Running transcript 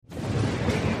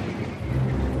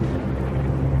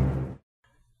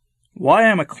Why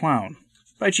I'm a Clown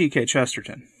by G.K.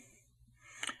 Chesterton.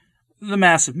 The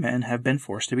mass of men have been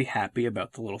forced to be happy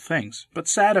about the little things, but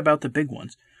sad about the big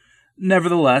ones.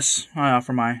 Nevertheless, I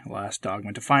offer my last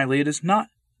dogma defiantly. It is not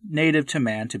native to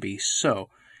man to be so.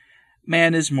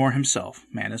 Man is more himself.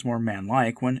 Man is more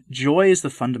manlike when joy is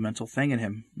the fundamental thing in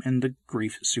him, and the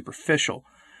grief superficial.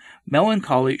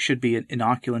 Melancholy should be an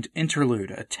inoculant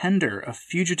interlude, a tender, a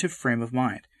fugitive frame of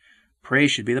mind. Praise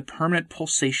should be the permanent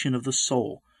pulsation of the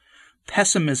soul.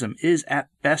 Pessimism is at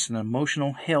best an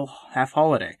emotional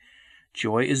half-holiday.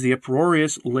 Joy is the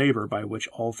uproarious labor by which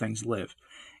all things live.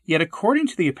 Yet according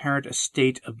to the apparent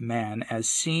estate of man as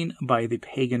seen by the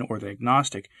pagan or the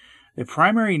agnostic, the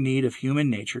primary need of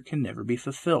human nature can never be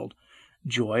fulfilled.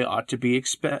 Joy ought to be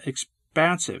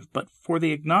expansive, but for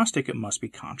the agnostic it must be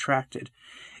contracted.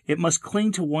 It must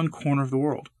cling to one corner of the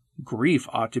world. Grief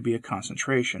ought to be a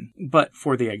concentration, but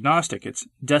for the agnostic its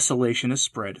desolation is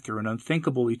spread through an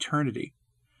unthinkable eternity.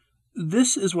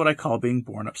 This is what I call being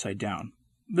born upside down.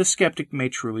 The skeptic may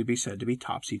truly be said to be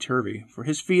topsy-turvy, for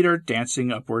his feet are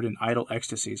dancing upward in idle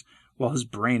ecstasies, while his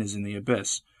brain is in the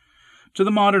abyss. To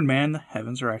the modern man, the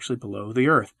heavens are actually below the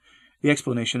earth. The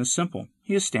explanation is simple.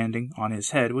 He is standing on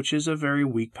his head, which is a very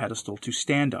weak pedestal to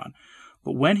stand on.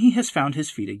 But when he has found his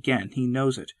feet again, he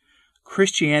knows it.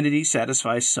 Christianity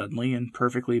satisfies suddenly and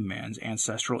perfectly man's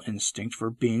ancestral instinct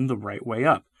for being the right way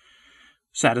up.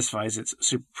 Satisfies it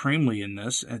supremely in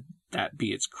this, that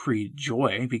be its creed.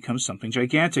 Joy becomes something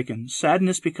gigantic, and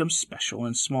sadness becomes special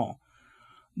and small.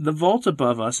 The vault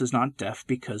above us is not deaf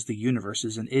because the universe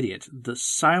is an idiot. The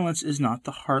silence is not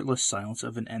the heartless silence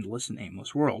of an endless and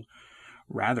aimless world.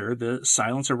 Rather, the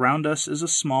silence around us is a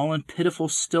small and pitiful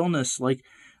stillness, like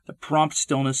the prompt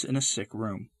stillness in a sick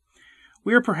room.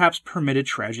 We are perhaps permitted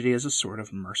tragedy as a sort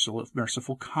of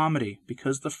merciful comedy,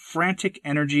 because the frantic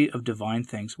energy of divine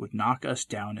things would knock us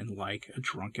down in like a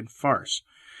drunken farce.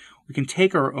 We can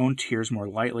take our own tears more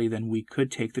lightly than we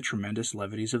could take the tremendous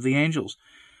levities of the angels.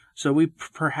 So we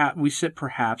sit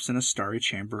perhaps in a starry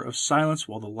chamber of silence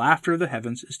while the laughter of the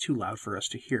heavens is too loud for us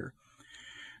to hear.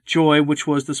 Joy, which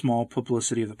was the small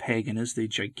publicity of the pagan, is the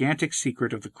gigantic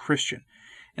secret of the Christian.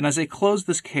 And as I close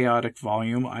this chaotic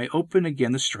volume, I open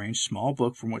again the strange small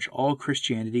book from which all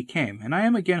Christianity came, and I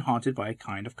am again haunted by a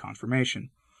kind of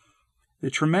confirmation. The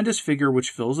tremendous figure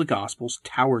which fills the Gospels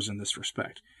towers in this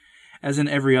respect, as in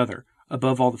every other,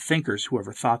 above all the thinkers who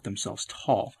ever thought themselves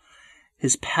tall.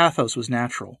 His pathos was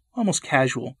natural, almost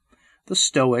casual. The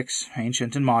Stoics,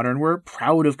 ancient and modern, were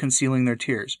proud of concealing their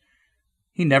tears.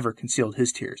 He never concealed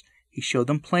his tears. He showed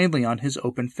them plainly on his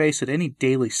open face at any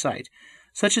daily sight,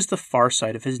 such as the far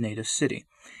sight of his native city.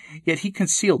 Yet he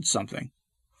concealed something.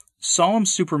 Solemn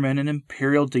supermen and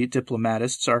imperial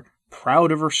diplomatists are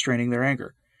proud of restraining their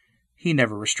anger. He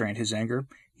never restrained his anger.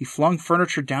 He flung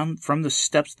furniture down from the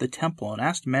steps of the temple and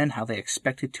asked men how they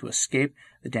expected to escape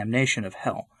the damnation of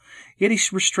hell. Yet he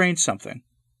restrained something.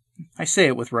 I say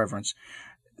it with reverence.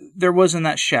 There was in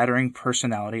that shattering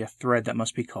personality a thread that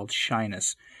must be called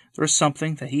shyness. There was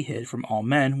something that he hid from all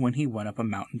men when he went up a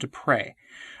mountain to pray.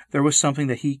 There was something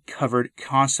that he covered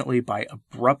constantly by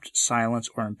abrupt silence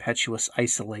or impetuous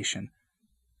isolation.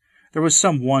 There was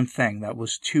some one thing that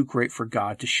was too great for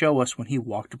God to show us when he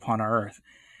walked upon our earth,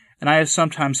 and I have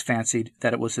sometimes fancied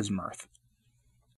that it was his mirth.